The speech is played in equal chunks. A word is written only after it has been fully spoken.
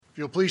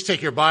If you'll please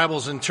take your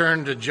Bibles and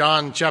turn to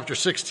John chapter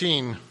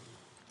 16.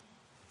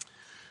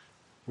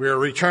 We are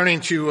returning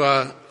to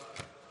a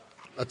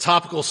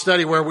topical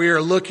study where we are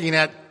looking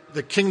at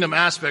the kingdom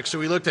aspect. So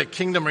we looked at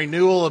kingdom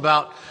renewal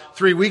about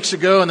 3 weeks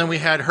ago, and then we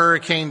had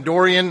Hurricane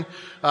Dorian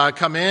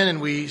come in, and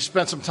we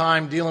spent some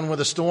time dealing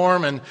with a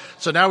storm. And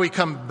so now we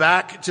come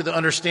back to the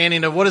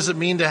understanding of what does it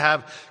mean to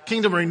have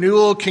kingdom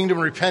renewal, kingdom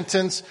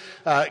repentance,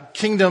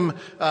 kingdom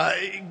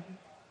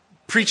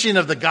preaching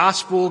of the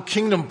gospel,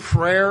 kingdom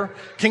prayer,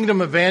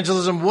 kingdom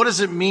evangelism. What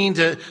does it mean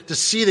to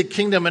see the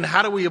kingdom, and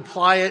how do we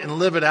apply it and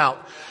live it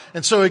out?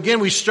 And so again,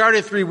 we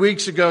started 3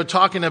 weeks ago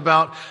talking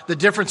about the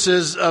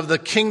differences of the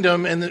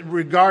kingdom in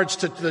regards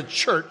to the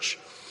church.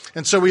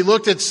 And so we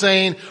looked at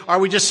saying, are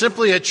we just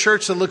simply a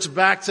church that looks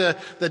back to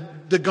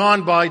the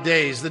gone by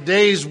days, the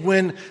days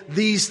when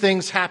these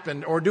things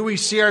happened? Or do we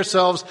see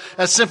ourselves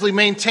as simply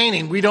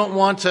maintaining? We don't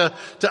want to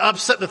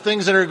upset the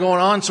things that are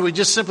going on, so we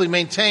just simply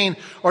maintain.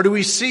 Or do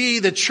we see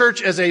the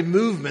church as a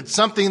movement,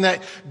 something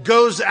that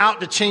goes out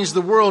to change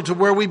the world, to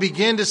where we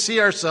begin to see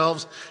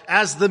ourselves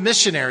as the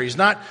missionaries?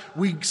 Not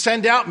we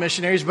send out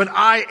missionaries, but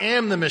I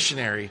am the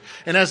missionary.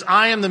 And as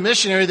I am the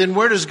missionary, then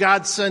where does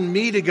God send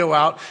me to go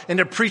out and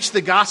to preach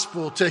the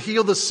gospel, to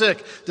heal the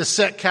sick, to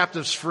set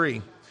captives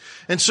free?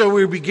 And so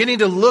we're beginning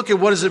to look at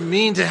what does it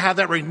mean to have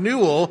that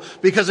renewal,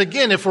 because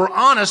again, if we're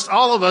honest,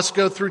 all of us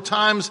go through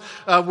times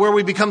where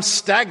we become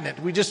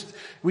stagnant. We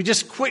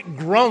just quit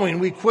growing.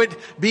 We quit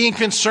being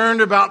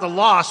concerned about the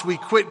lost. We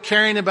quit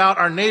caring about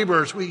our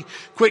neighbors. We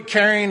quit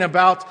caring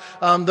about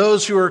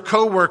those who are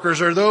coworkers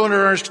or those in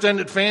our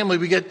extended family.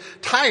 We get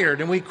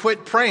tired and we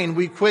quit praying.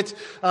 We quit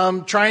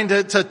trying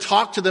to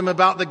talk to them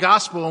about the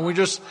gospel, and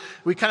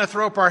we kind of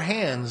throw up our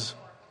hands.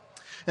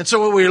 And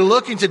so what we're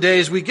looking today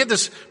is we get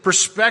this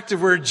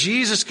perspective where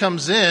Jesus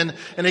comes in.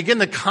 And again,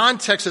 the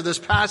context of this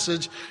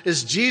passage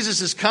is Jesus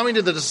is coming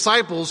to the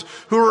disciples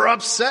who are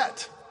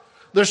upset.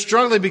 They're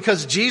struggling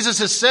because Jesus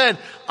has said,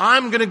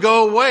 I'm going to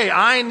go away.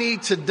 I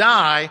need to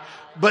die,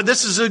 but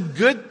this is a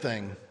good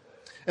thing.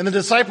 And the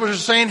disciples are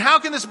saying, how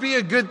can this be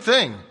a good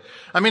thing?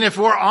 I mean, if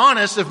we're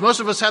honest, if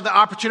most of us had the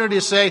opportunity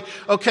to say,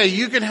 okay,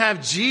 you can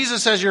have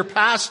Jesus as your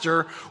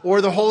pastor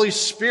or the Holy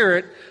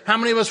Spirit, how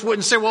many of us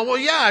wouldn't say, well,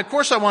 yeah, of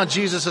course I want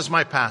Jesus as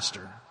my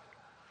pastor?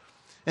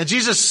 And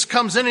Jesus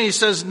comes in and he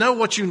says, no,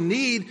 what you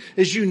need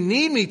is you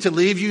need me to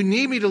leave. You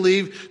need me to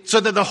leave so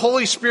that the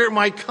Holy Spirit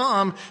might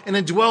come and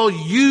indwell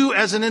you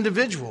as an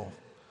individual.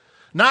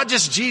 Not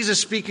just Jesus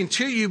speaking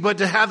to you, but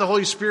to have the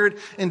Holy Spirit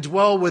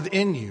indwell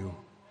within you.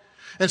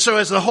 And so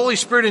as the Holy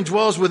Spirit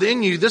indwells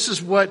within you, this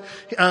is what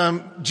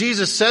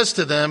Jesus says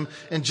to them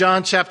in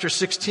John chapter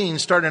 16,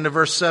 starting at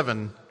verse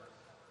 7.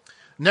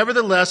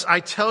 Nevertheless, I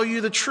tell you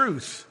the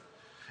truth.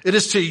 It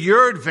is to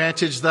your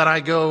advantage that I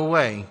go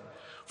away.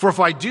 For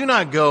if I do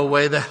not go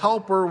away, the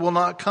Helper will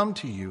not come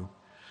to you.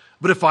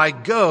 But if I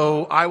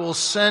go, I will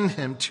send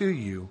him to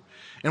you.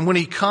 And when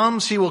he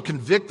comes, he will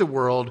convict the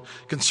world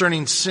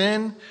concerning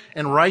sin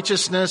and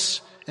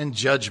righteousness and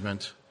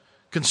judgment.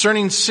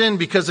 Concerning sin,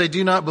 because they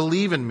do not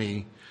believe in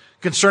me.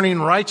 Concerning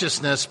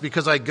righteousness,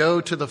 because I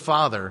go to the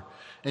Father,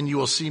 and you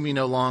will see me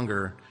no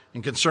longer.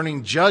 And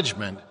concerning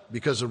judgment,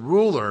 because the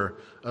ruler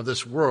of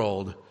this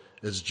world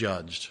is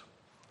judged.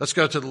 Let's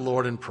go to the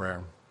Lord in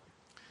prayer.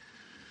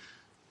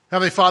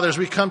 Heavenly Father, as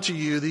we come to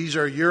you, these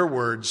are your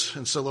words.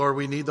 And so, Lord,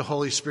 we need the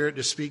Holy Spirit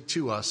to speak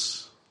to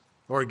us.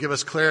 Lord, give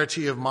us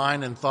clarity of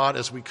mind and thought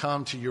as we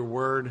come to your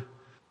word.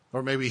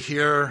 Lord, may we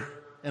hear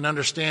and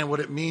understand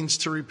what it means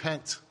to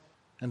repent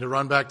and to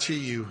run back to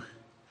you.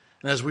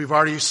 And as we've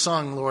already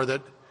sung, Lord,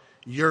 that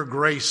your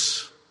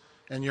grace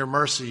and your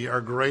mercy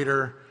are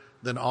greater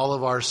than all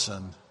of our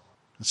sin.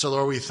 And so,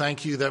 Lord, we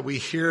thank you that we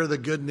hear the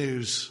good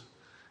news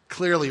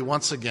clearly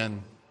once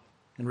again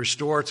and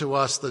restore to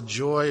us the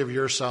joy of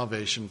your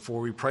salvation.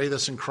 For we pray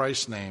this in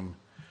Christ's name.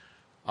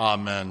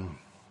 Amen.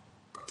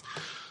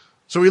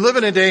 So we live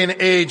in a day and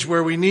age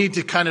where we need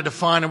to kind of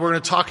define, and we're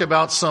going to talk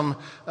about some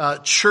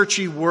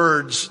churchy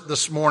words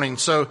this morning.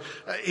 So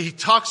he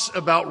talks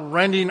about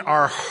rending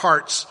our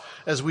hearts,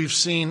 as we've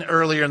seen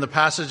earlier in the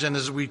passage and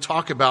as we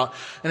talk about.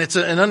 And it's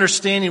an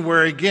understanding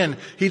where, again,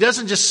 he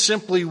doesn't just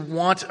simply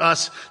want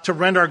us to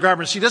rend our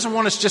garments. He doesn't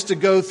want us just to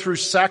go through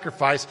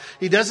sacrifice.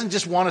 He doesn't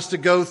just want us to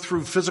go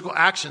through physical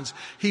actions.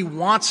 He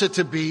wants it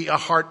to be a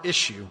heart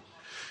issue.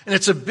 And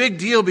it's a big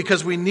deal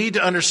because we need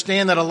to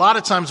understand that a lot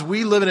of times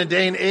we live in a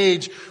day and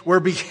age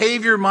where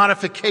behavior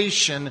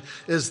modification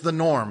is the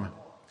norm.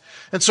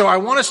 And so I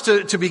want us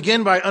to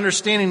begin by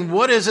understanding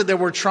what is it that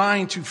we're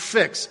trying to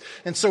fix.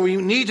 And so we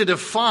need to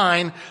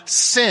define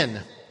sin,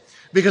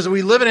 because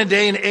we live in a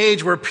day and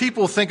age where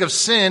people think of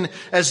sin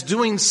as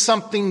doing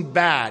something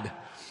bad.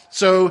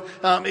 So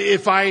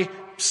if I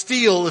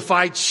steal, if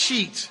I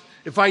cheat,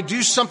 if I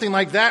do something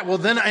like that, well,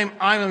 then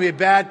I'm a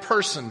bad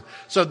person.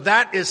 So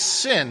that is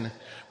sin.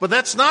 But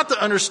that's not the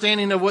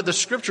understanding of what the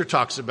Scripture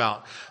talks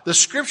about. The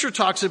Scripture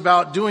talks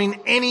about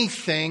doing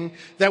anything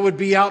that would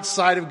be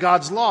outside of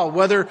God's law,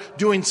 whether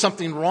doing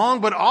something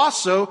wrong, but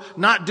also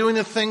not doing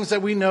the things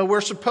that we know we're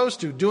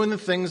supposed to, doing the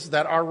things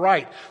that are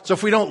right. So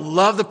if we don't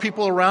love the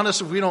people around us,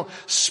 if we don't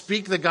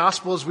speak the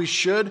gospel as we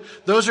should,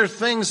 those are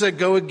things that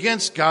go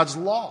against God's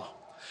law.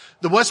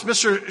 The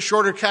Westminster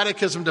Shorter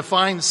Catechism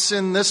defines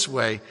sin this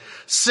way.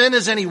 Sin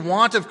is any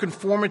want of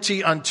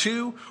conformity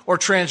unto or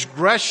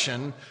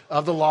transgression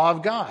of the law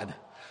of God.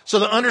 So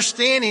the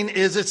understanding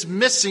is it's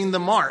missing the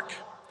mark.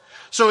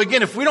 So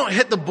again, if we don't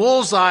hit the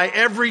bullseye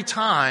every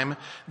time,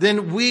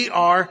 then we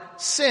are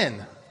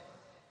sin.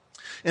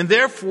 And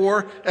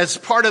therefore, as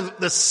part of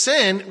the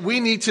sin,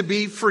 we need to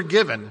be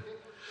forgiven.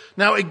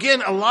 Now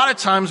again, a lot of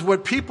times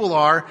what people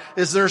are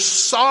is they're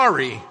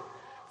sorry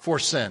for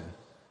sin.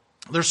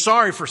 They're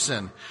sorry for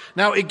sin.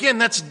 Now, again,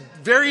 that's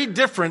very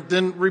different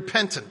than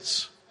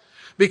repentance.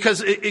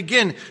 Because,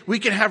 again, we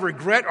can have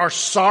regret or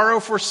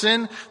sorrow for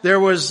sin. There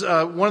was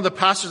one of the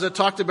pastors that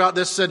talked about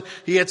this, said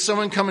he had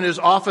someone come into his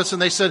office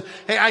and they said,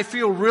 hey, I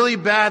feel really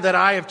bad that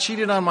I have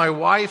cheated on my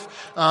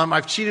wife.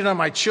 I've cheated on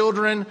my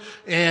children.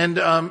 And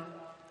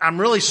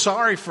I'm really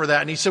sorry for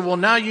that. And he said, well,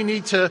 now you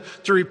need to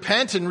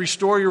repent and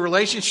restore your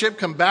relationship,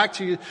 come back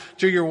to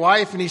your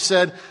wife. And he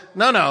said,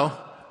 no.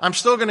 I'm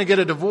still going to get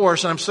a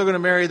divorce and I'm still going to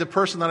marry the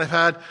person that I've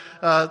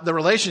had the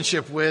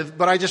relationship with,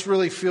 but I just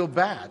really feel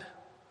bad.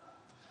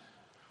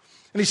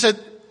 And he said,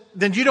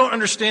 then you don't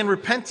understand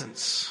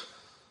repentance.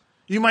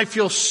 You might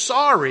feel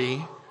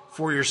sorry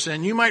for your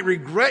sin. You might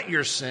regret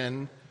your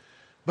sin,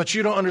 but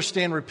you don't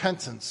understand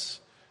repentance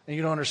and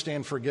you don't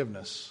understand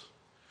forgiveness.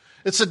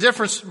 It's the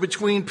difference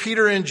between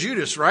Peter and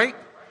Judas, right?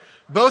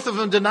 Both of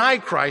them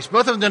denied Christ.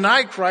 Both of them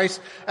denied Christ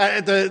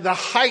at the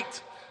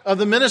height of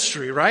the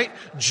ministry, right?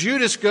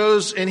 Judas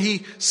goes and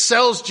he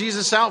sells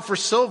Jesus out for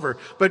silver.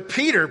 But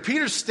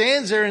Peter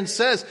stands there and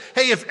says,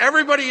 hey, if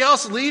everybody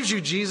else leaves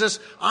you, Jesus,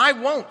 I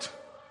won't.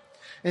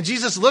 And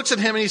Jesus looks at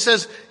him and he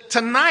says,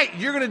 tonight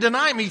you're going to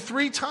deny me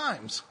 3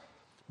 times.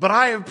 But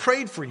I have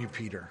prayed for you,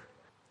 Peter.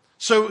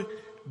 So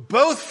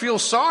both feel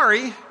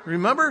sorry.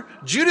 Remember,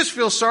 Judas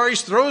feels sorry. He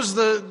throws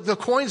the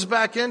coins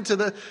back into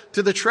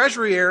the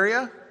treasury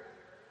area.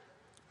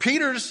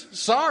 Peter's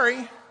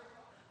sorry.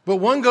 But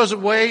one goes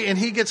away and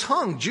he gets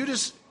hung.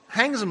 Judas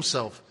hangs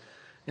himself.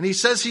 And he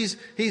says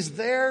he's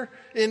there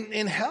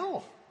in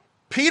hell.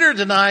 Peter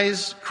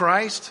denies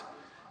Christ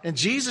and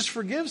Jesus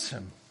forgives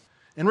him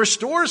and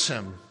restores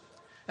him.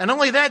 And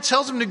only that,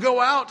 tells him to go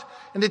out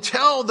and to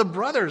tell the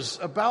brothers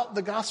about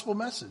the gospel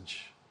message.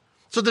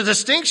 So the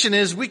distinction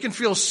is we can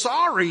feel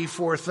sorry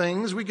for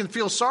things. We can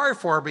feel sorry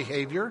for our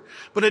behavior,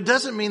 but it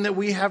doesn't mean that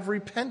we have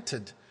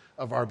repented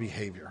of our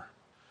behavior.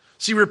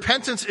 See,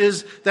 repentance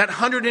is that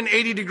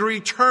 180-degree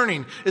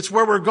turning. It's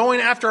where we're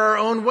going after our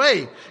own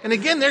way. And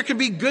again, there can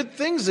be good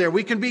things there.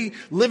 We can be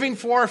living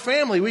for our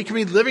family. We can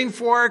be living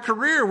for our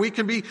career. We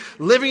can be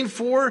living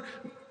for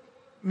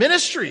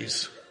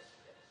ministries.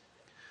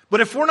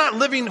 But if we're not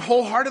living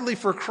wholeheartedly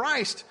for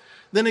Christ,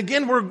 then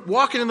again, we're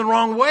walking in the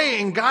wrong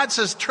way. And God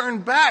says, turn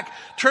back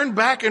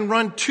and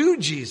run to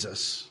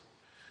Jesus.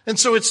 And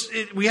so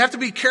we have to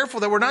be careful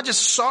that we're not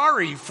just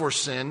sorry for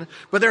sin,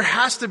 but there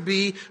has to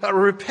be a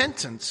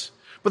repentance.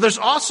 But there's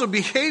also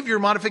behavior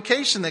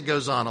modification that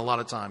goes on a lot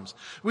of times.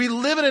 We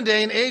live in a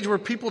day and age where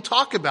people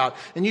talk about,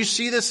 and you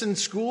see this in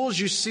schools,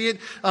 you see it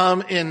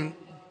in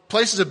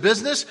places of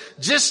business,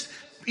 just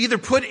either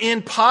put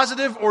in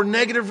positive or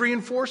negative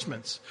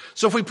reinforcements.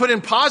 So if we put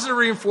in positive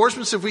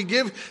reinforcements, if we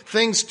give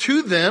things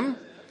to them,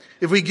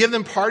 if we give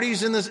them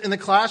parties in the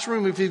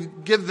classroom, if we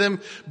give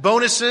them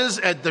bonuses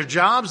at their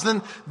jobs,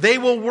 then they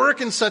will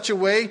work in such a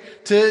way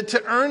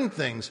to earn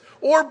things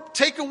or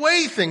take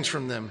away things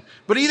from them.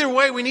 But either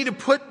way, we need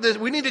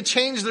to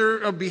change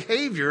their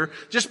behavior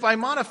just by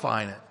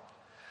modifying it.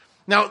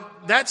 Now,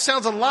 that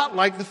sounds a lot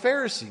like the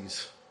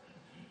Pharisees.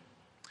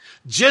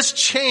 Just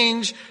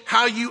change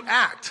how you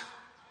act.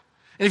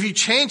 And if you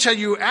change how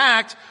you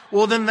act,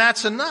 well, then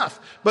that's enough.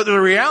 But the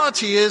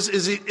reality is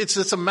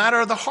it's a matter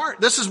of the heart.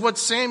 This is what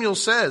Samuel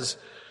says.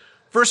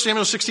 1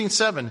 Samuel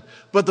 16:7.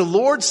 But the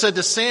Lord said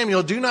to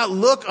Samuel, do not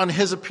look on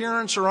his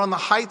appearance or on the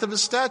height of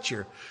his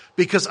stature,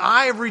 because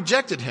I have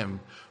rejected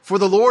him. For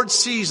the Lord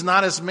sees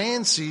not as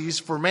man sees,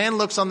 for man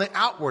looks on the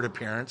outward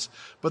appearance,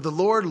 but the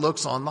Lord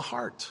looks on the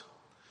heart.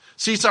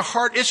 See, it's a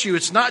heart issue.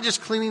 It's not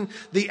just cleaning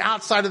the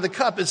outside of the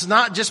cup. It's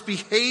not just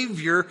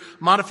behavior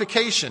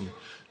modification.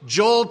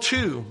 Joel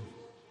 2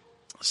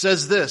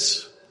 says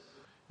this,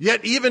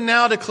 yet even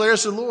now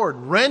declares the Lord,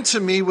 rend to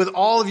me with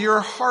all of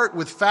your heart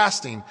with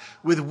fasting,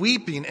 with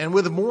weeping, and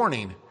with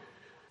mourning.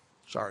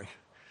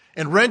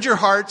 And rend your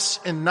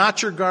hearts and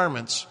not your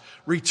garments.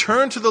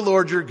 Return to the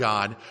Lord your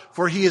God,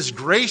 for he is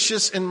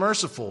gracious and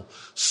merciful,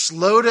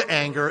 slow to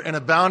anger and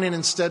abounding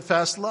in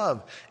steadfast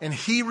love. And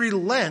he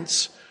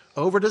relents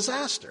over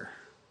disaster.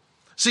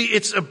 See,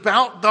 it's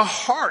about the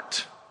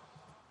heart.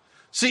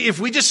 See, if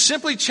we just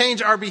simply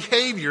change our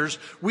behaviors,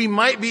 we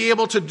might be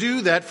able to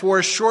do that for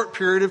a short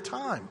period of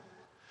time.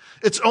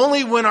 It's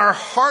only when our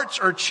hearts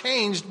are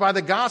changed by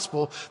the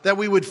gospel that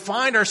we would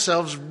find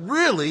ourselves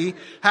really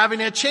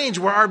having a change,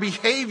 where our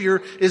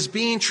behavior is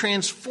being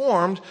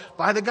transformed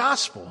by the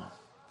gospel.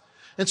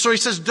 And so he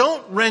says,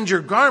 don't rend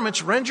your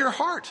garments, rend your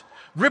heart.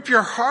 Rip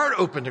your heart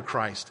open to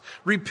Christ.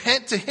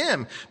 Repent to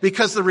him.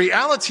 Because the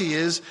reality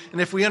is, and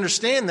if we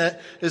understand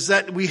that, is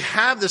that we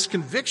have this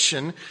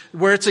conviction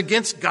where it's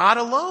against God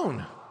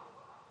alone.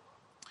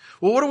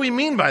 Well, what do we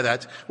mean by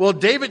that? Well,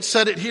 David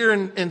said it here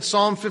in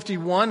Psalm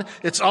 51.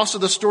 It's also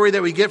the story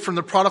that we get from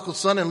the prodigal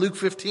son in Luke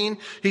 15.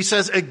 He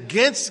says,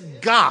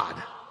 against God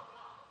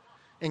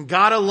and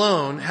God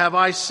alone have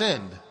I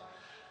sinned.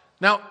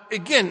 Now,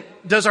 again,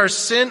 does our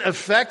sin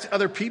affect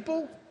other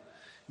people?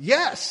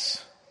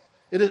 Yes,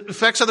 it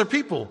affects other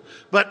people.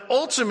 But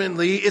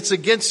ultimately, it's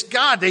against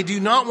God. They do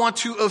not want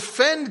to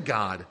offend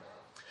God.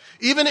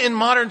 Even in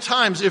modern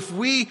times, if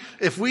we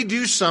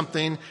do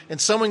something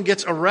and someone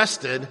gets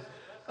arrested,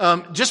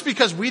 just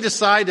because we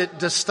decided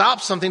to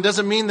stop something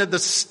doesn't mean that the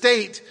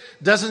state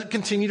doesn't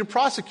continue to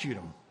prosecute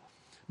them.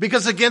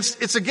 Because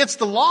it's against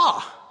the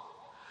law.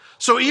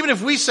 So even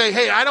if we say,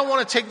 hey, I don't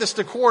want to take this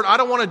to court, I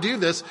don't want to do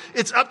this,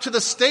 it's up to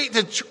the state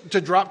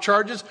to drop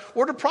charges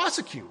or to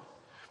prosecute.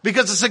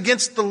 Because it's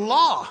against the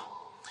law.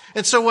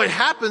 And so what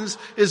happens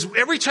is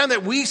every time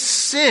that we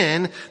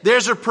sin,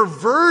 there's a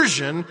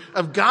perversion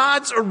of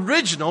God's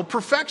original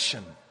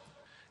perfection.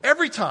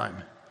 Every time.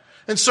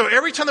 And so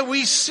every time that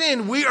we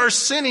sin, we are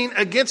sinning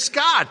against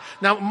God.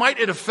 Now, might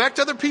it affect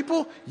other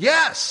people?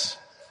 Yes.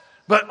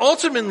 But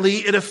ultimately,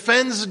 it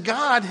offends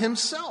God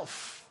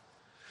himself.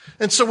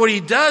 And so what he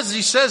does is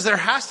he says there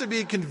has to be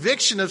a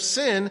conviction of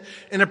sin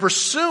and a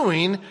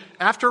pursuing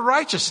after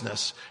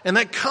righteousness. And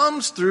that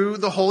comes through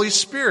the Holy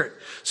Spirit.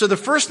 So the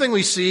first thing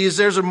we see is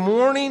there's a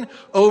mourning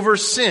over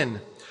sin.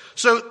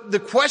 So the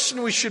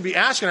question we should be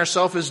asking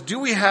ourselves is, do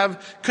we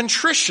have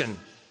contrition,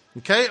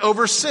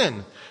 over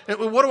sin?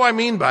 And what do I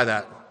mean by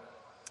that?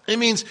 It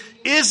means,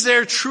 is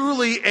there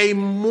truly a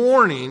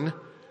mourning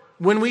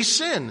when we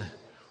sin?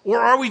 Or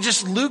are we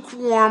just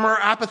lukewarm or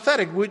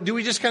apathetic? Do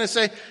we just kind of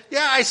say,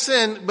 yeah, I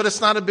sinned, but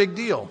it's not a big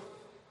deal?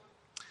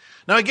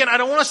 Now again, I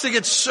don't want us to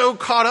get so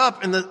caught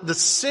up in the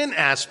sin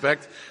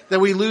aspect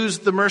that we lose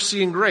the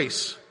mercy and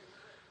grace.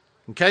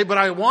 But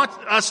I want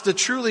us to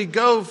truly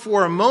go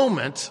for a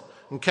moment,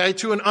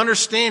 to an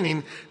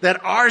understanding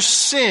that our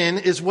sin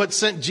is what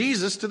sent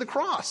Jesus to the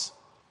cross.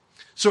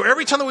 So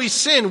every time that we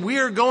sin, we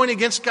are going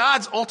against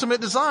God's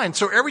ultimate design.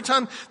 So every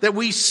time that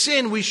we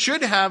sin, we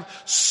should have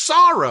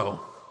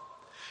sorrow.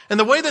 And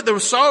the way that the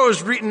sorrow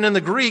is written in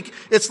the Greek,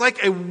 it's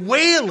like a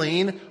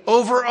wailing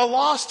over a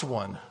lost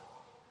one.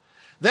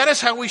 That is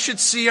how we should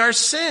see our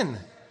sin.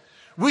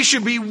 We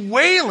should be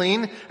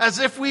wailing as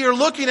if we are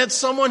looking at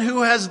someone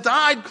who has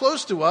died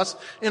close to us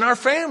in our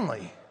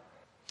family.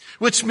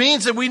 Which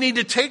means that we need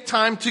to take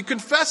time to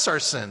confess our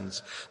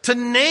sins, to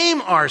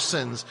name our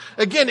sins.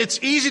 Again,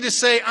 it's easy to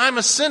say, I'm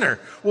a sinner.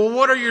 Well,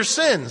 what are your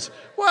sins?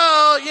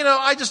 Well,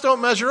 I just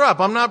don't measure up.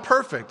 I'm not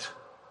perfect.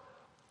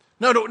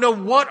 No,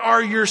 what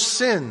are your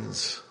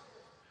sins?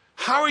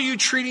 How are you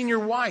treating your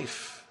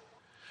wife?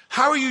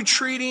 How are you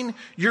treating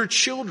your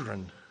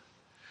children?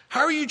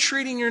 How are you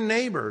treating your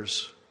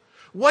neighbors?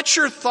 What's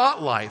your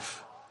thought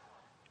life?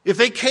 If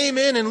they came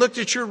in and looked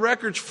at your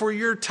records for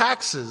your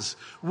taxes,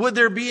 would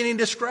there be any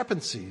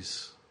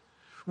discrepancies?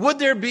 Would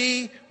there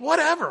be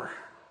whatever?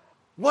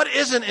 What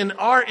isn't in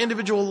our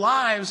individual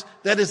lives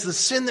that is the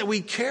sin that we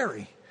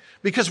carry?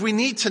 Because we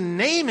need to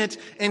name it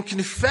and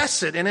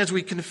confess it. And as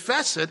we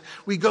confess it,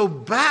 we go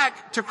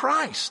back to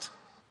Christ.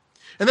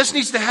 And this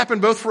needs to happen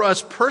both for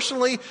us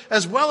personally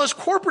as well as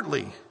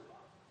corporately.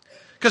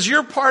 Because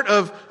you're part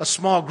of a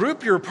small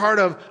group, you're a part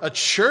of a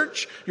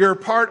church, you're a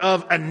part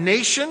of a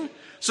nation.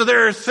 So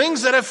there are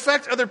things that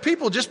affect other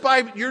people just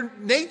by your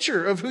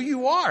nature of who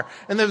you are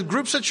and the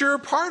groups that you're a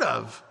part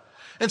of.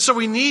 And so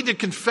we need to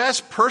confess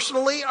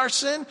personally our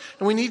sin,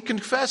 and we need to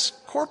confess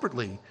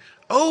corporately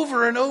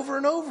over and over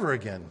and over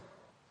again.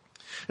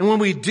 And when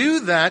we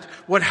do that,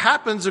 what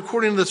happens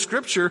according to the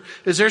scripture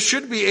is there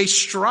should be a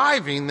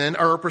striving then,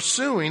 or a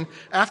pursuing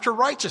after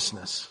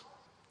righteousness.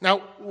 Now,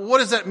 what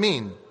does that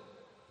mean?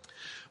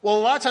 Well, a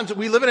lot of times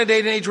we live in a day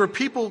and age where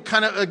people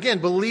kind of, again,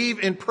 believe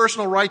in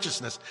personal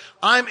righteousness.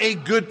 I'm a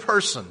good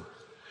person.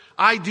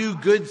 I do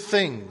good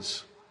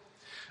things.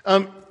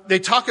 They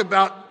talk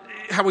about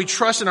how we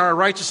trust in our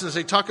righteousness.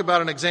 They talk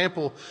about an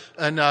example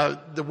in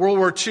the World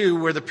War II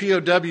where the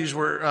POWs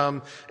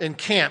were in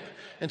camp.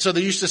 And so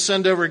they used to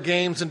send over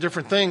games and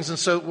different things. And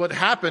so what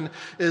happened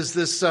is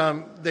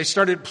they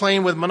started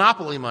playing with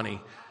Monopoly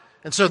money.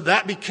 And so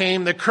that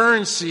became the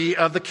currency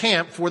of the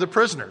camp for the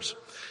prisoners.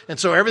 And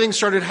so everything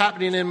started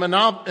happening in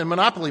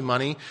Monopoly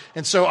money.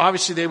 And so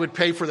obviously they would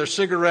pay for their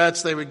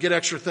cigarettes. They would get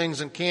extra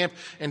things in camp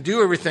and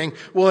do everything.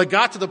 Well, it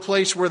got to the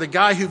place where the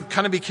guy who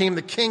kind of became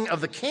the king of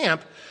the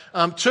camp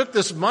took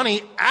this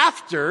money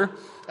after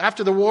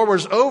the war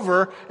was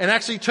over and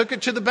actually took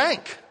it to the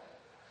bank.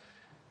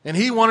 And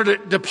he wanted to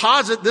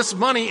deposit this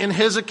money in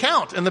his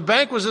account. And the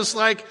bank was just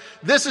like,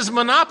 this is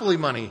monopoly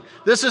money.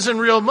 This isn't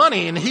real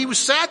money. And he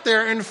sat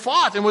there and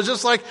fought and was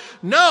just like,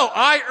 no,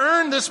 I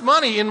earned this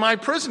money in my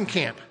prison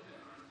camp.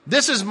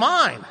 This is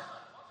mine.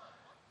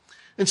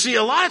 And see,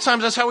 a lot of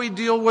times that's how we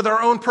deal with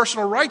our own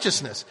personal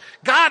righteousness.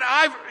 God,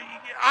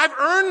 I've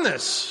earned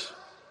this.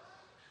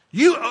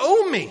 You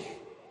owe me.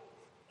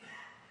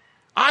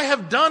 I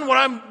have done what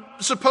I'm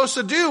supposed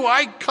to do.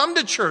 I come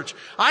to church.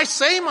 I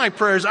say my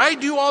prayers. I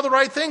do all the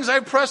right things.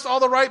 I've pressed all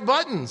the right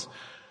buttons.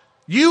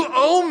 You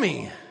owe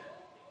me.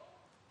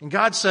 And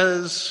God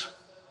says,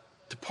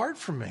 depart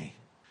from me.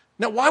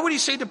 Now, why would he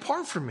say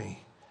depart from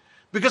me?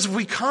 Because if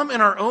we come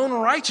in our own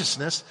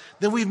righteousness,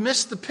 then we've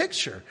missed the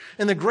picture.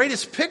 And the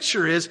greatest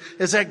picture is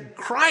that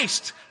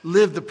Christ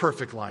lived the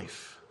perfect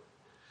life.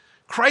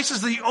 Christ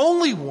is the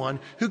only one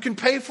who can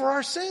pay for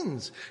our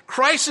sins.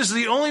 Christ is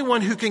the only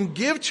one who can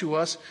give to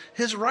us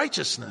his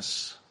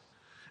righteousness.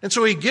 And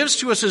so he gives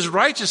to us his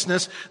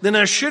righteousness, then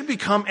there should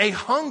become a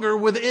hunger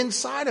within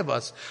inside of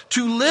us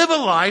to live a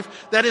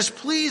life that is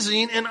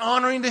pleasing and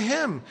honoring to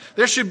him.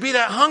 There should be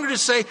that hunger to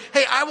say,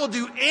 hey, I will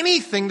do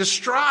anything to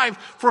strive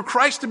for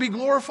Christ to be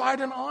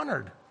glorified and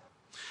honored.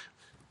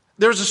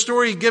 There's a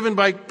story given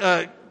by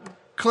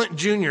Clint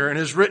Jr. and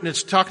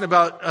it's talking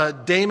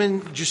about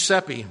Damon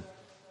Giuseppe.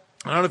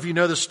 I don't know if you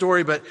know this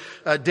story, but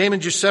Damon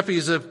Giuseppe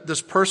is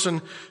this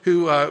person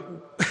who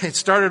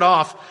started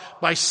off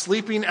by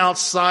sleeping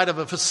outside of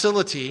a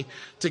facility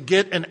to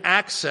get an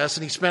access,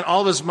 and he spent all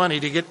of his money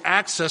to get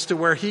access to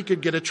where he could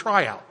get a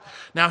tryout.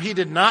 Now, he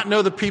did not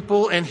know the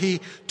people, and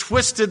he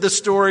twisted the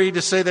story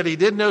to say that he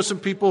did know some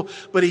people,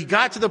 but he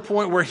got to the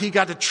point where he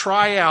got to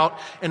try out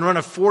and run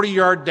a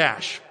 40-yard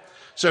dash.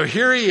 So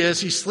here he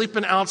is, he's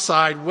sleeping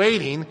outside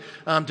waiting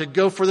to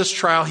go for this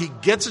trial. He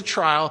gets a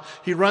trial.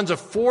 He runs a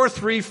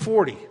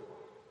 4.340.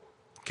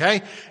 Okay?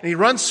 And he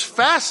runs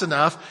fast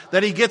enough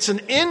that he gets an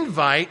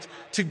invite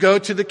to go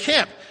to the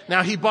camp.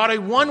 Now, he bought a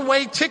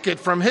one-way ticket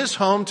from his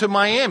home to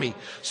Miami.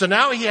 So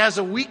now he has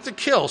a week to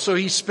kill. So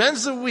he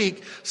spends the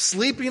week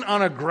sleeping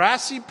on a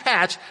grassy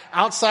patch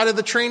outside of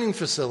the training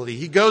facility.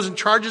 He goes and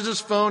charges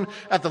his phone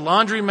at the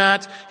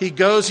laundromat. He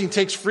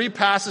takes free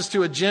passes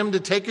to a gym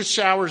to take his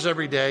showers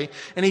every day.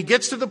 And he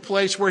gets to the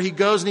place where he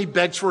goes and he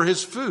begs for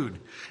his food.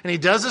 And he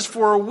does this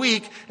for a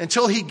week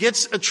until he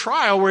gets a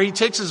trial where he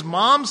takes his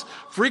mom's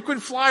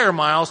frequent flyer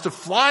miles to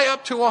fly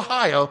up to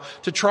Ohio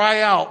to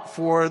try out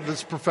for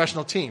this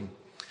professional team.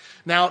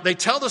 Now, they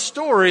tell the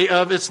story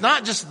of it's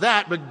not just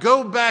that, but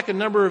go back a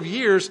number of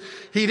years.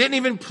 He didn't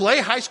even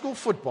play high school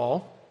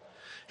football.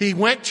 He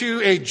went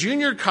to a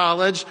junior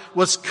college,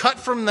 was cut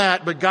from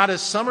that, but got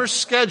his summer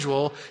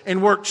schedule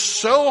and worked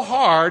so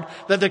hard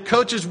that the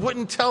coaches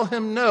wouldn't tell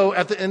him no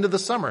at the end of the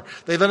summer.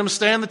 They let him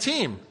stay on the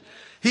team.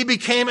 He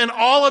became an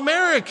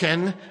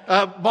All-American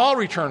ball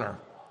returner.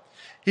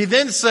 He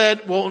then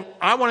said, well,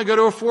 I want to go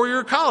to a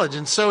 4-year college.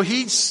 And so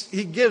he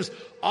gives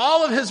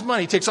all of his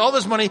money, takes all of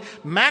his money,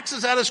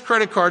 maxes out his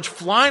credit cards,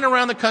 flying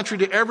around the country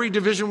to every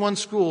Division I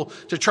school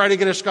to try to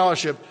get a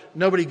scholarship.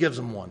 Nobody gives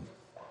him one.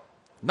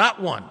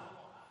 Not one.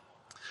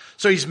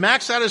 So he's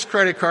maxed out his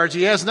credit cards.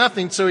 He has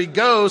nothing. So he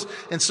goes.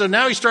 And so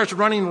now he starts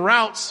running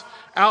routes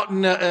out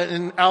in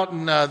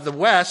the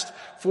West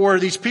for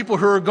these people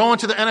who are going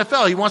to the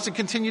NFL. He wants to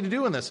continue to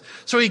doing this.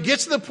 So he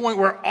gets to the point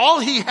where all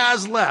he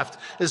has left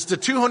is the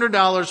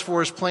 $200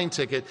 for his plane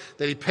ticket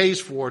that he pays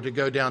for to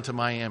go down to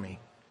Miami.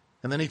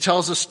 And then he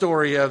tells the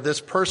story of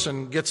this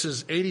person gets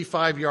his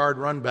 85-yard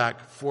run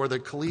back for the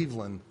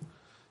Cleveland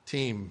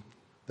team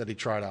that he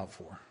tried out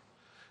for.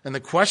 And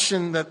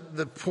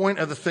the point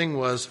of the thing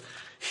was,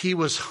 he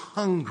was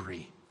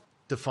hungry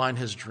to find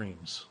his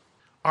dreams.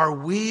 Are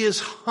we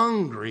as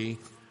hungry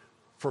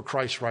for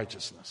Christ's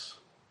righteousness?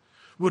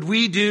 Would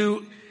we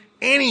do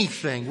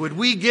anything? Would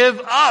we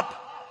give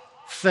up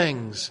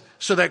things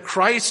so that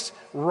Christ's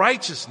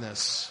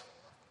righteousness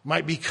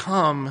might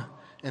become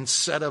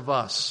instead of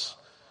us?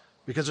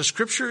 Because the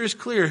scripture is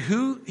clear,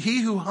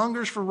 he who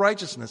hungers for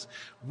righteousness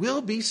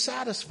will be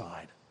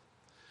satisfied.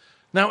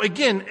 Now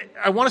again,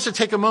 I want us to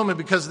take a moment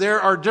because there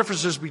are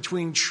differences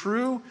between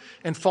true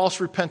and false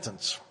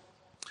repentance.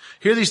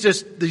 Here are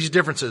these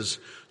differences.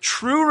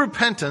 True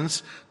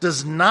repentance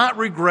does not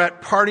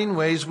regret parting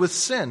ways with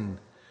sin.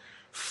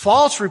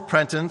 False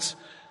repentance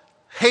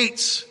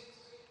hates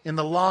in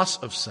the loss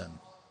of sin.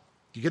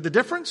 Do you get the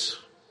difference?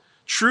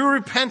 True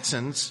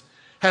repentance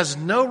has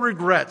no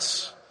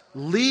regrets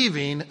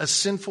leaving a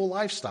sinful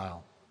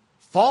lifestyle.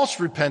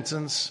 False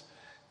repentance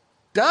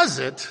does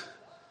it,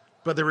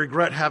 but they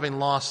regret having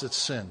lost its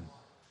sin.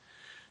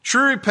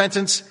 True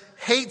repentance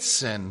hates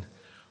sin.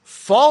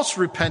 False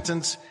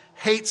repentance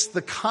hates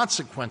the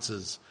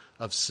consequences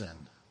of sin.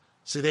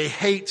 See, they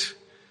hate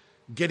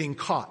getting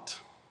caught.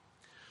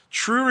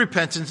 True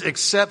repentance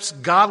accepts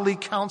godly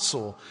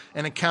counsel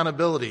and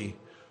accountability.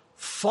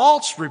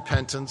 False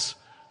repentance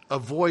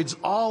avoids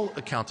all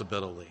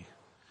accountability.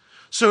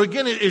 So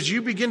again, as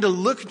you begin to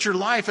look at your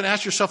life and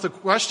ask yourself the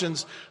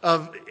questions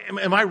of,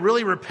 am I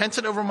really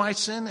repentant over my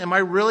sin? Am I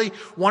really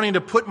wanting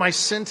to put my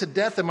sin to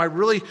death? Am I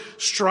really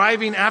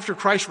striving after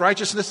Christ's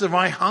righteousness? Am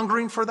I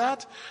hungering for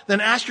that? Then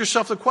ask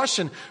yourself the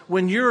question,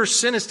 when your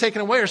sin is taken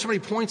away or somebody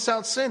points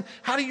out sin,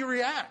 how do you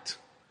react?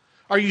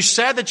 Are you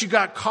sad that you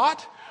got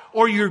caught?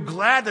 Or you're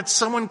glad that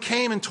someone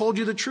came and told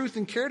you the truth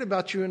and cared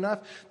about you enough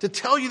to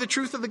tell you the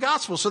truth of the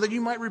gospel so that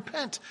you might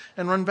repent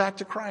and run back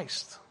to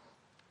Christ?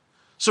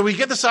 So we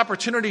get this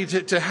opportunity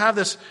to have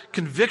this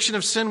conviction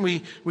of sin.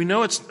 We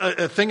know it's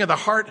a thing of the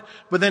heart,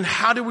 but then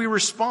how do we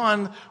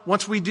respond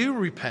once we do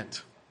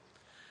repent?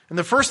 And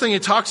the first thing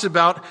it talks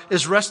about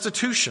is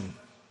restitution.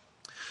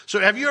 So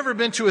have you ever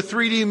been to a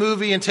 3D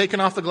movie and taken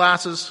off the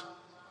glasses?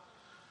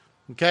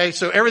 Okay,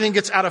 so everything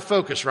gets out of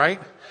focus,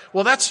 right?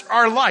 Well, that's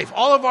our life.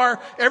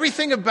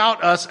 Everything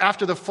about us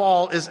after the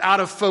fall is out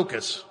of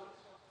focus.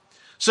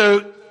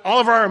 So all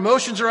of our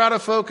emotions are out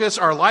of focus.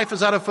 Our life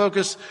is out of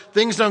focus.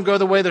 Things don't go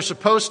the way they're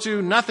supposed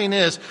to. Nothing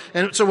is.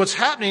 And so what's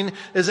happening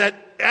is that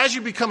as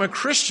you become a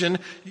Christian,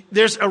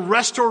 there's a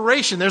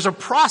restoration. There's a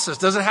process.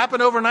 Does it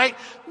happen overnight?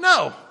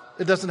 No,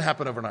 it doesn't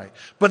happen overnight.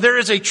 But there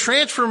is a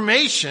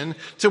transformation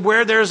to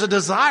where there's a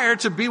desire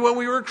to be what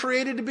we were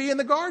created to be in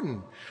the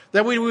garden.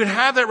 That we would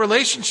have that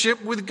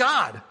relationship with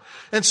God.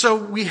 And so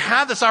we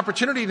have this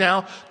opportunity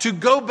now to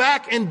go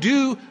back and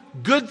do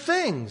good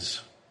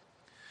things.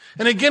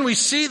 And again, we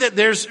see that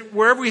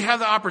wherever we have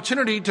the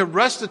opportunity to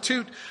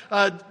restitute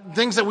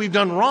things that we've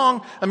done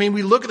wrong. I mean,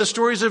 we look at the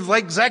stories of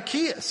like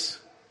Zacchaeus.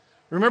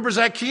 Remember,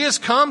 Zacchaeus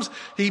comes,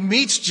 he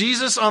meets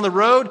Jesus on the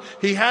road,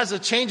 he has a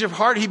change of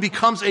heart, he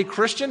becomes a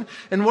Christian.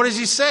 And what does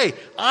he say?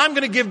 I'm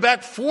going to give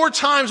back 4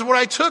 times what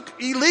I took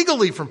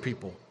illegally from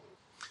people.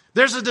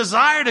 There's a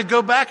desire to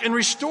go back and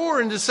restore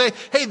and to say,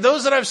 hey,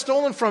 those that I've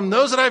stolen from,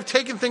 those that I've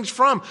taken things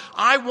from,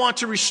 I want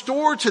to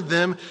restore to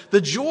them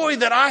the joy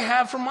that I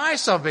have from my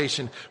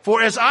salvation.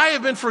 For as I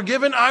have been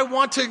forgiven, I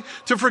want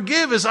to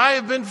forgive. As I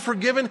have been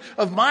forgiven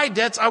of my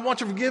debts, I want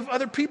to forgive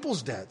other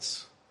people's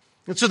debts.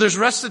 And so there's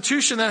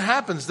restitution that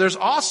happens. There's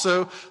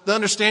also the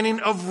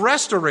understanding of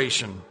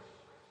restoration.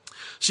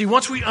 See,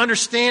 once we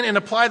understand and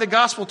apply the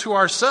gospel to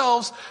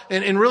ourselves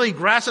and really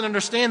grasp and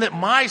understand that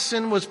my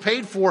sin was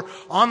paid for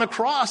on the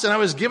cross and I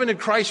was given to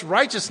Christ's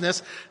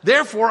righteousness,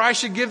 therefore I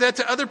should give that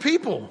to other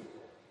people.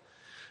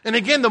 And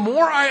again, the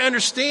more I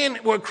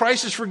understand what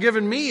Christ has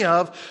forgiven me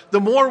of, the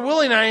more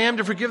willing I am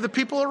to forgive the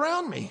people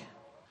around me.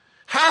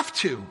 Have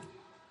to.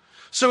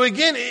 So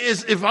again,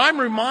 if I'm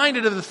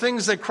reminded of the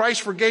things that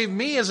Christ forgave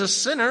me as a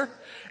sinner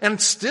and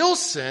still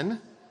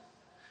sin,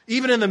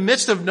 even in the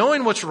midst of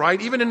knowing what's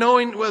right, even in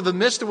knowing the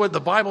midst of what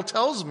the Bible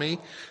tells me,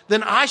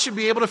 then I should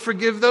be able to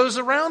forgive those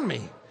around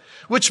me.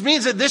 Which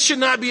means that this should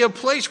not be a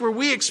place where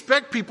we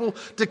expect people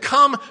to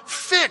come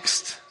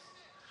fixed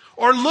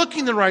or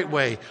looking the right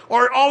way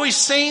or always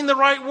saying the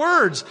right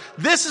words.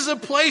 This is a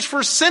place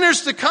for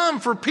sinners to come,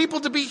 for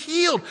people to be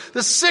healed,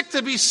 the sick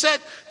to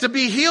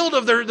be healed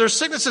of their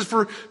sicknesses,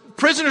 for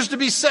prisoners to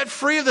be set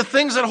free of the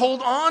things that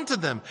hold on to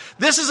them.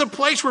 This is a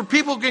place where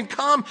people can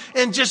come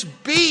and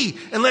just be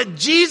and let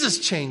Jesus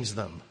change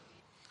them.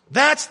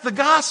 That's the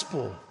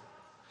gospel.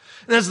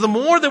 And as the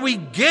more that we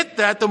get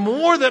that, the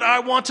more that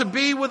I want to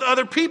be with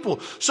other people.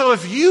 So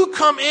if you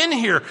come in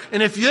here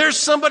and if there's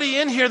somebody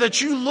in here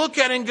that you look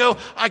at and go,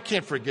 I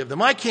can't forgive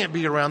them, I can't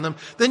be around them,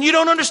 then you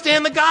don't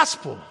understand the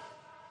gospel.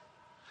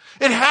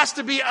 It has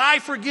to be, I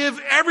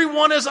forgive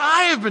everyone as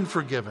I have been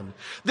forgiven.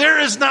 There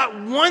is not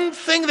one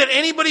thing that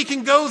anybody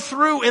can go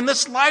through in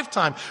this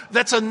lifetime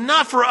that's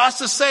enough for us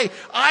to say,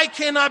 I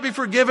cannot be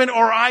forgiven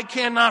or I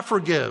cannot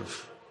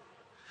forgive.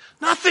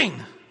 Nothing.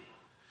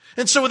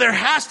 And so there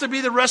has to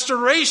be the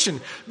restoration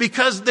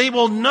because they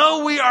will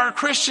know we are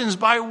Christians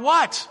by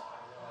what?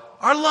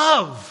 Our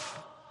love.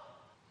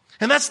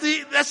 And that's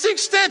the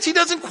extent. He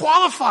doesn't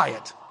qualify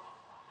it.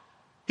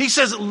 He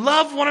says,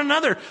 love one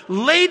another.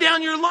 Lay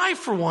down your life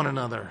for one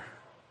another.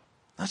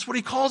 That's what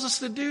he calls us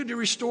to do, to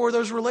restore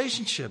those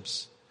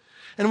relationships.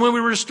 And when we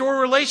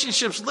restore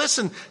relationships,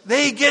 listen,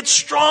 they get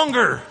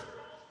stronger,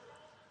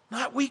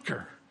 not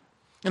weaker.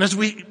 And as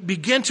we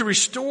begin to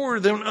restore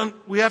them,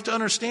 we have to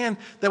understand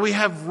that we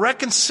have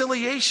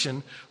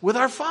reconciliation with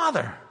our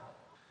Father.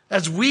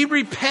 As we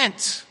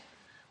repent,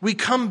 we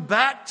come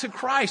back to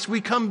Christ.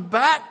 We come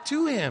back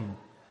to Him.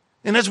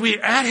 And as we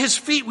at His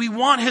feet, we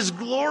want His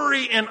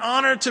glory and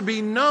honor to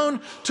be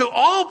known to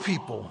all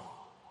people.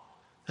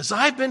 As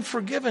I've been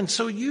forgiven,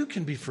 so you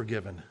can be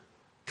forgiven.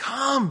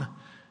 Come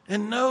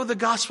and know the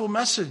gospel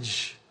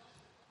message.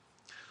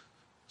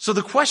 So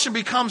the question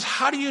becomes,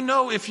 how do you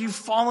know if you've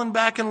fallen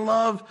back in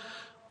love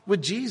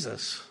with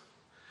Jesus?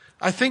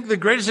 I think the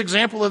greatest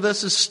example of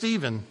this is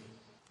Stephen.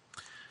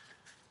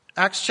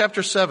 Acts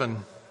chapter 7,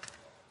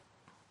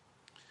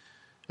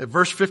 at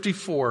verse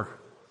 54.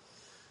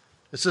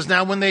 It says,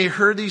 now when they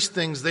heard these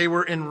things, they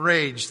were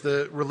enraged,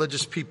 the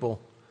religious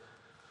people,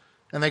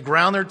 and they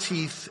ground their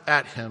teeth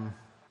at him.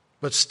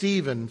 But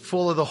Stephen,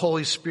 full of the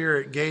Holy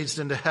Spirit, gazed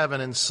into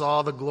heaven and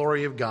saw the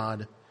glory of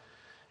God.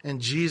 And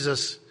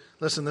Jesus,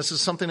 listen, this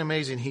is something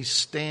amazing. He's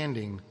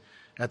standing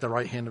at the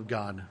right hand of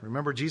God.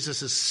 Remember,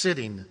 Jesus is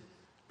sitting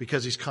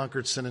because he's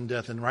conquered sin and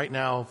death. And right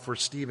now, for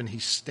Stephen,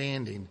 he's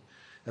standing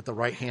at the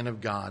right hand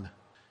of God.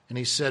 And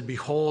he said,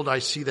 "Behold, I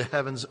see the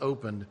heavens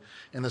opened,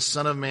 and the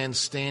Son of Man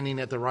standing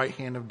at the right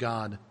hand of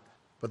God."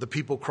 But the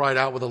people cried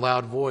out with a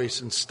loud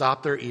voice and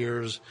stopped their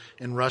ears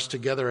and rushed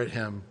together at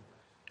him.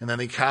 And then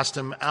they cast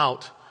him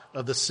out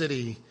of the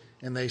city,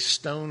 and they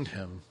stoned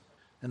him.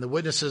 And the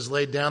witnesses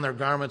laid down their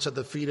garments at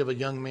the feet of a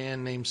young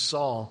man named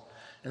Saul.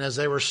 And as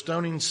they were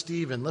stoning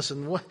Stephen,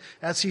 listen,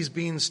 as he's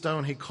being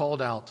stoned, he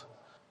called out,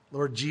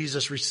 "Lord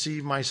Jesus,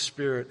 receive my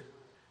spirit."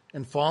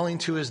 And falling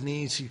to his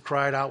knees, he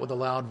cried out with a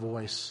loud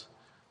voice,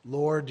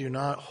 "Lord, do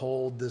not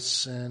hold this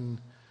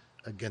sin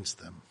against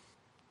them."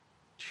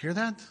 Did you hear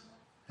that?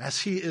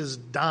 As he is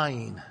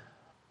dying,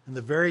 and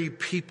the very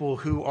people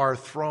who are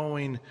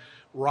throwing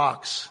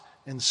rocks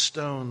and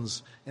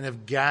stones and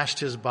have gashed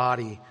his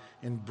body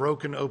and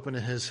broken open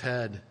his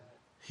head,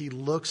 he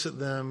looks at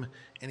them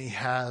and he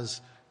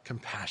has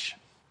compassion.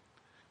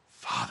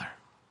 "Father,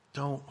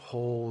 don't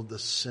hold the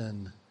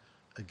sin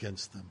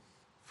against them.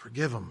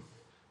 Forgive them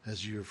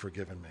as you have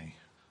forgiven me."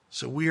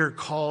 So we are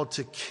called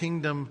to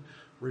kingdom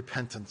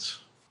repentance.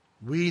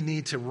 We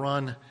need to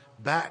run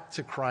back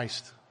to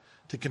Christ,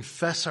 to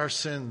confess our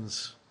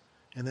sins,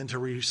 and then to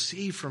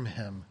receive from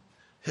him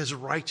his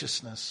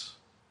righteousness.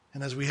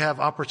 And as we have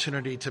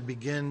opportunity to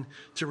begin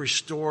to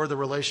restore the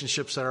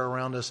relationships that are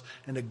around us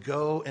and to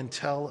go and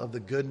tell of the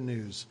good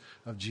news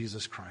of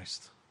Jesus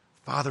Christ.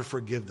 Father,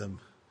 forgive them.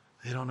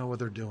 They don't know what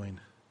they're doing.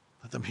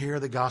 Let them hear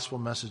the gospel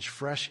message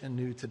fresh and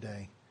new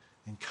today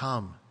and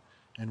come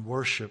and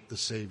worship the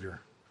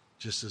Savior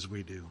just as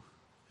we do.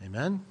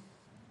 Amen?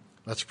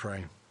 Let's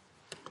pray.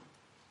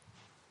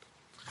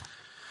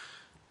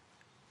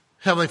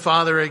 Heavenly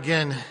Father,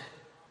 again,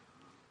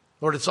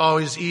 Lord, it's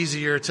always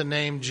easier to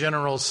name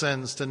general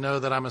sins, to know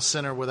that I'm a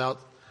sinner without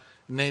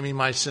naming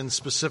my sins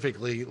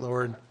specifically,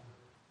 Lord.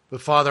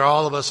 But Father,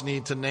 all of us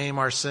need to name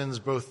our sins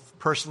both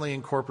personally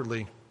and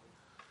corporately,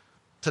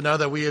 to know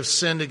that we have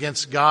sinned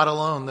against God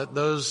alone, that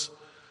those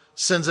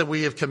sins that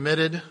we have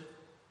committed,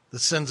 the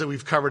sins that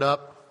we've covered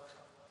up,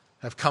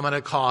 have come at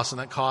a cost, and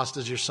that cost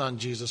is your Son,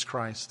 Jesus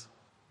Christ.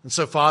 And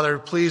so, Father,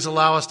 please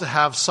allow us to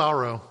have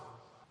sorrow,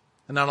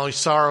 and not only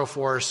sorrow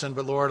for our sin,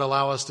 but Lord,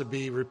 allow us to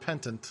be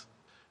repentant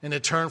and to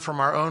turn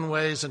from our own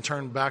ways and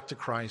turn back to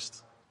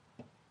Christ.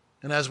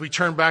 And as we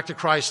turn back to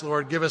Christ,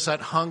 Lord, give us that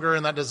hunger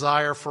and that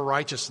desire for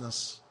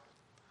righteousness,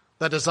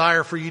 that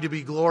desire for you to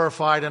be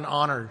glorified and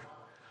honored,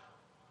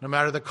 no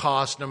matter the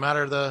cost, no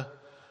matter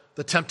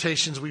the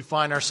temptations we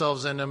find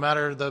ourselves in, no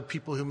matter the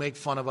people who make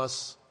fun of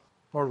us.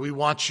 Lord, we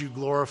want you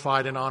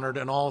glorified and honored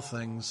in all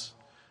things,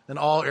 in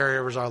all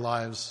areas of our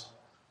lives,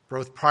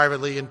 both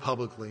privately and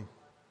publicly.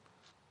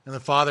 And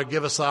then, Father,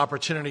 give us the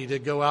opportunity to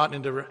go out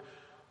and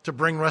to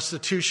bring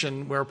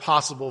restitution where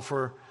possible,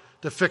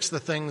 to fix the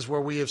things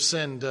where we have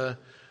sinned, to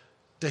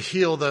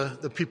heal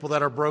the people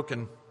that are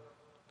broken,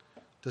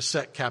 to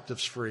set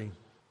captives free.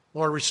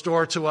 Lord,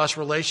 restore to us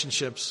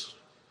relationships.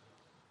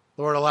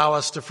 Lord, allow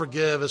us to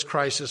forgive as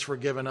Christ has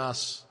forgiven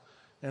us.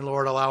 And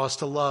Lord, allow us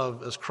to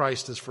love as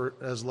Christ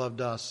has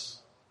loved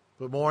us.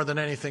 But more than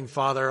anything,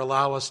 Father,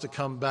 allow us to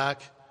come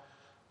back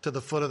to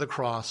the foot of the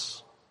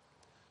cross,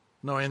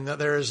 knowing that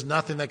there is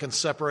nothing that can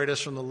separate us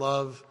from the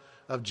love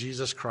of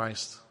Jesus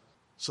Christ.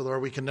 So,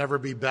 Lord, we can never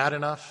be bad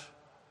enough,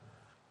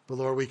 but,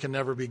 Lord, we can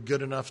never be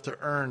good enough to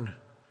earn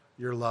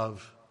your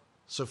love.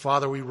 So,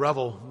 Father, we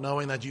revel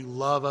knowing that you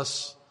love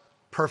us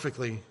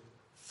perfectly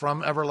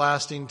from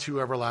everlasting to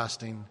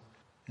everlasting,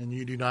 and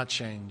you do not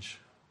change.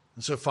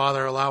 And so,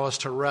 Father, allow us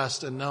to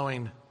rest in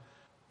knowing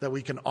that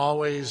we can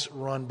always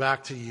run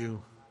back to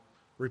you,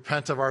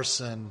 repent of our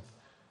sin,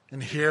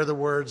 and hear the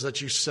words that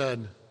you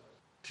said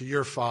to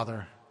your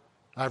Father.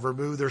 "I've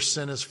removed their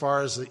sin as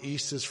far as the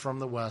east is from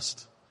the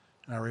west,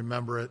 and I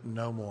remember it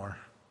no more.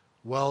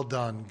 Well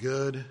done,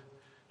 good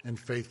and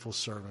faithful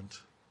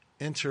servant.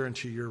 Enter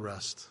into your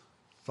rest."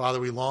 Father,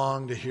 we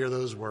long to hear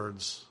those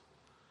words,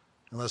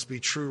 and let's be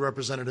true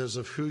representatives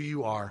of who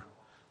you are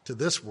to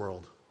this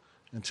world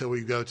until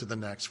we go to the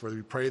next. For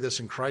we pray this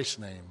in Christ's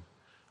name.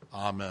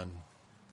 Amen.